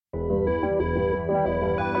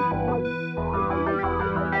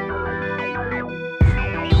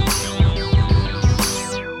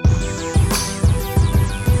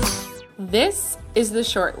This is the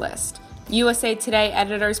short list. USA Today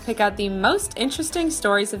editors pick out the most interesting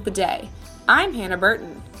stories of the day. I'm Hannah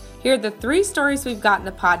Burton. Here are the 3 stories we've got in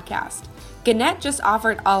the podcast. Gannett just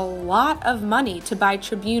offered a lot of money to buy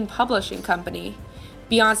Tribune Publishing Company.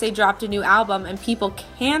 Beyoncé dropped a new album and people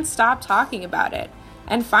can't stop talking about it.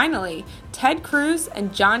 And finally, Ted Cruz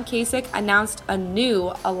and Cruz-Kasich announced a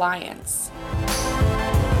new alliance.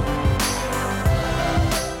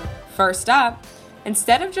 First up,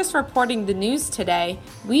 instead of just reporting the news today,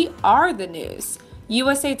 we are the news.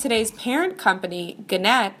 USA Today's parent company,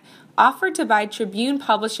 Gannett, offered to buy Tribune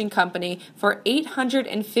Publishing Company for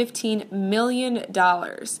 $815 million.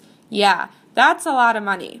 Yeah, that's a lot of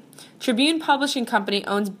money. Tribune Publishing Company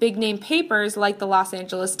owns big-name papers like the Los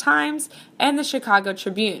Angeles Times and the Chicago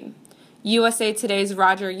Tribune. USA Today's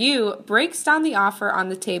Roger Yu breaks down the offer on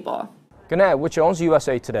the table. Gannett, which owns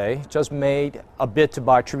USA Today, just made a bid to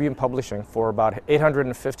buy Tribune Publishing for about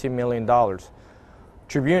 $850 million.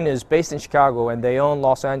 Tribune is based in Chicago, and they own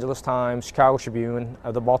Los Angeles Times, Chicago Tribune,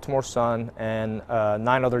 the Baltimore Sun, and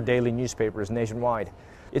 9 other daily newspapers nationwide.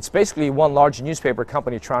 It's basically one large newspaper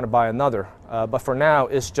company trying to buy another, but for now,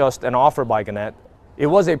 it's just an offer by Gannett. It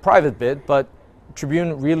was a private bid, but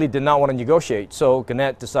Tribune really did not want to negotiate, so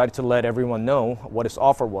Gannett decided to let everyone know what its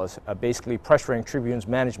offer was, basically pressuring Tribune's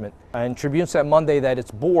management. And Tribune said Monday that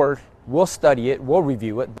its board will study it, will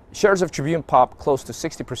review it. Shares of Tribune popped close to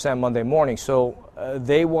 60% Monday morning, so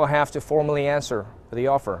they will have to formally answer the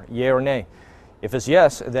offer, yay or nay. If it's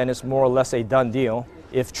yes, then it's more or less a done deal.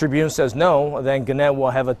 If Tribune says no, then Gannett will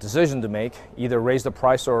have a decision to make, either raise the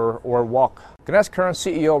price or walk. Gannett's current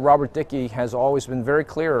CEO, Robert Dickey, has always been very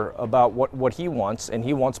clear about what he wants, and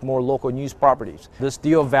he wants more local news properties. This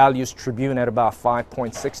deal values Tribune at about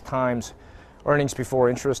 5.6 times earnings before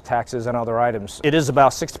interest, taxes, and other items. It is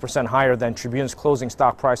about 60% higher than Tribune's closing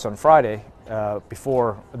stock price on Friday,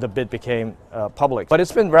 before the bid became public. But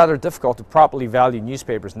it's been rather difficult to properly value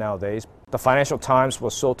newspapers nowadays. The Financial Times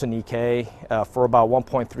was sold to Nikkei for about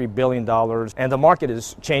 $1.3 billion, and the market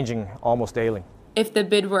is changing almost daily. If the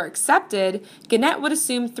bid were accepted, Gannett would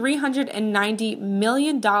assume $390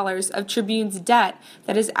 million of Tribune's debt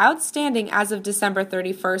that is outstanding as of December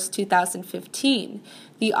 31st, 2015.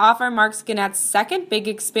 The offer marks Gannett's second big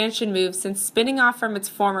expansion move since spinning off from its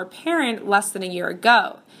former parent less than a year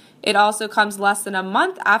ago. It also comes less than a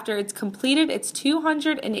month after it's completed its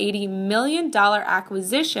 $280 million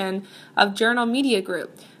acquisition of Journal Media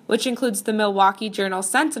Group, which includes the Milwaukee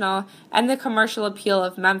Journal-Sentinel and the Commercial Appeal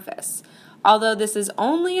of Memphis. Although this is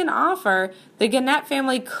only an offer, the Gannett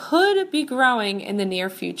family could be growing in the near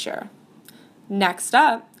future. Next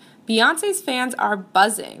up, Beyoncé's fans are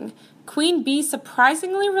buzzing. Queen Bee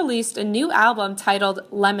surprisingly released a new album titled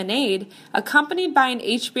Lemonade, accompanied by an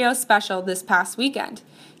HBO special this past weekend.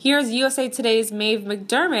 Here's USA Today's Maeve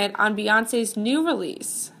McDermott on Beyoncé's new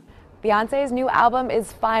release. Beyoncé's new album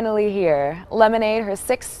is finally here. Lemonade, her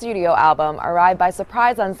 6th studio album, arrived by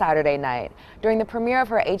surprise on Saturday night during the premiere of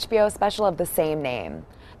her HBO special of the same name.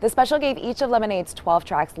 The special gave each of Lemonade's 12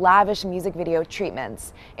 tracks lavish music video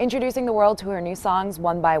treatments, introducing the world to her new songs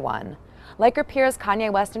one by one. Like her peers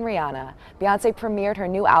Kanye West and Rihanna, Beyoncé premiered her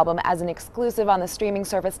new album as an exclusive on the streaming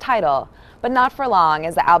service Tidal, but not for long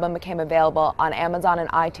as the album became available on Amazon and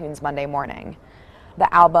iTunes Monday morning.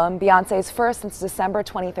 The album, Beyoncé's first since December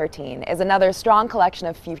 2013, is another strong collection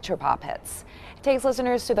of future pop hits. It takes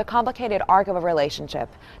listeners through the complicated arc of a relationship,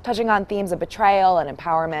 touching on themes of betrayal and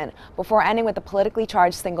empowerment, before ending with the politically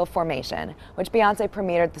charged single Formation, which Beyoncé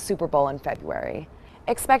premiered at the Super Bowl in February.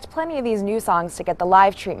 Expect plenty of these new songs to get the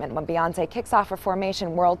live treatment when Beyoncé kicks off her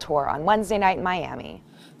Formation World Tour on Wednesday night in Miami.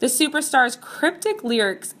 The superstar's cryptic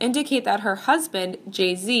lyrics indicate that her husband,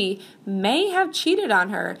 Jay-Z, may have cheated on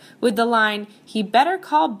her with the line, "He better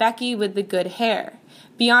call Becky with the good hair."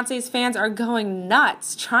 Beyoncé's fans are going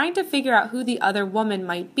nuts trying to figure out who the other woman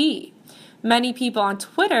might be. Many people on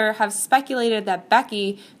Twitter have speculated that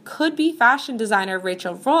Becky could be fashion designer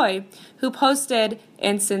Rachel Roy, who posted,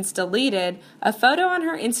 and since deleted, a photo on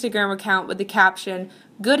her Instagram account with the caption,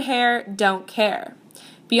 "Good hair, don't care."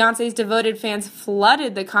 Beyoncé's devoted fans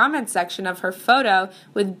flooded the comment section of her photo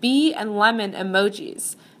with bee and lemon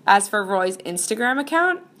emojis. As for Roy's Instagram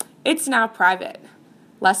account, it's now private.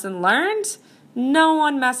 Lesson learned? No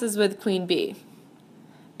one messes with Queen Bee.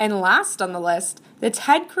 And last on the list, the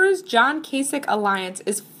Ted Cruz-Kasich alliance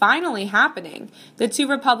is finally happening. The 2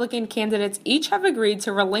 Republican candidates each have agreed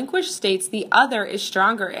to relinquish states the other is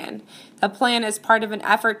stronger in. The plan is part of an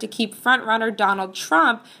effort to keep frontrunner Donald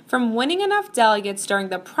Trump from winning enough delegates during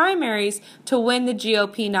the primaries to win the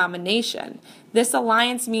GOP nomination. This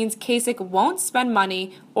alliance means Kasich won't spend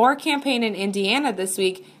money or campaign in Indiana this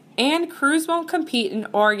week and Cruz won't compete in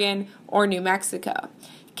Oregon or New Mexico.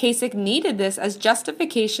 Kasich needed this as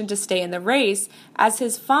justification to stay in the race, as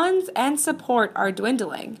his funds and support are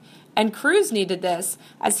dwindling. And Cruz needed this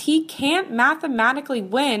as he can't mathematically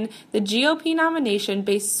win the GOP nomination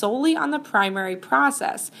based solely on the primary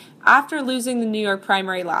process after losing the New York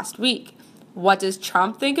primary last week. What does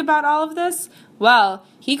Trump think about all of this? Well,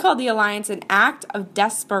 he called the alliance an act of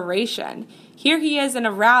desperation. Here he is in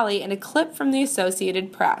a rally in a clip from the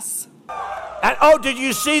Associated Press. And did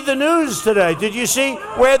you see the news today? Did you see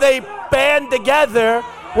where they band together,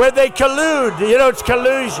 where they collude? You know, it's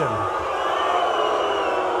collusion.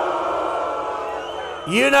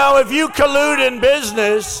 You know, if you collude in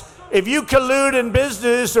business,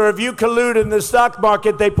 or if you collude in the stock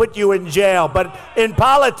market, they put you in jail. But in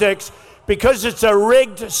politics, because it's a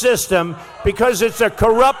rigged system, because it's a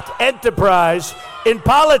corrupt enterprise, in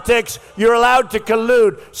politics, you're allowed to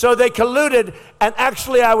collude. So they colluded, and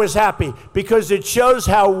actually I was happy because it shows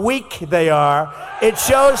how weak they are. It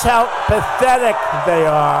shows how pathetic they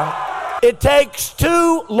are. It takes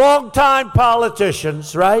two longtime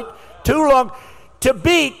politicians, right? Too long to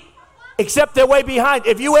beat, except they're way behind.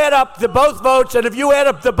 If you add up the both votes and if you add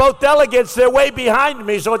up the both delegates, they're way behind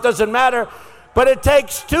me, so it doesn't matter. But it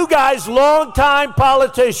takes two guys, longtime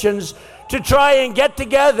politicians, to try and get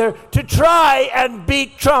together to try and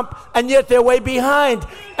beat Trump, and yet they're way behind.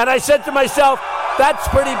 And I said to myself, that's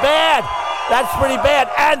pretty bad. That's pretty bad.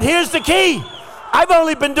 And here's the key. I've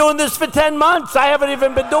only been doing this for 10 months. I haven't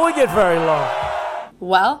even been doing it very long.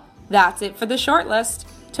 Well, that's it for the short list.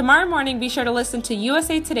 Tomorrow morning, be sure to listen to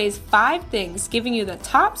USA Today's 5 Things, giving you the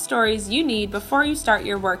top stories you need before you start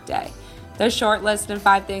your workday. The short list and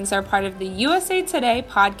 5 Things are part of the USA Today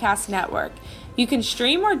podcast network. You can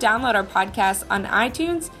stream or download our podcast on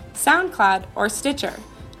iTunes, SoundCloud, or Stitcher.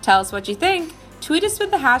 Tell us what you think. Tweet us with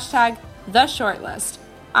the hashtag #TheShortlist.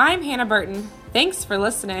 I'm Hannah Burton. Thanks for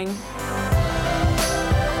listening.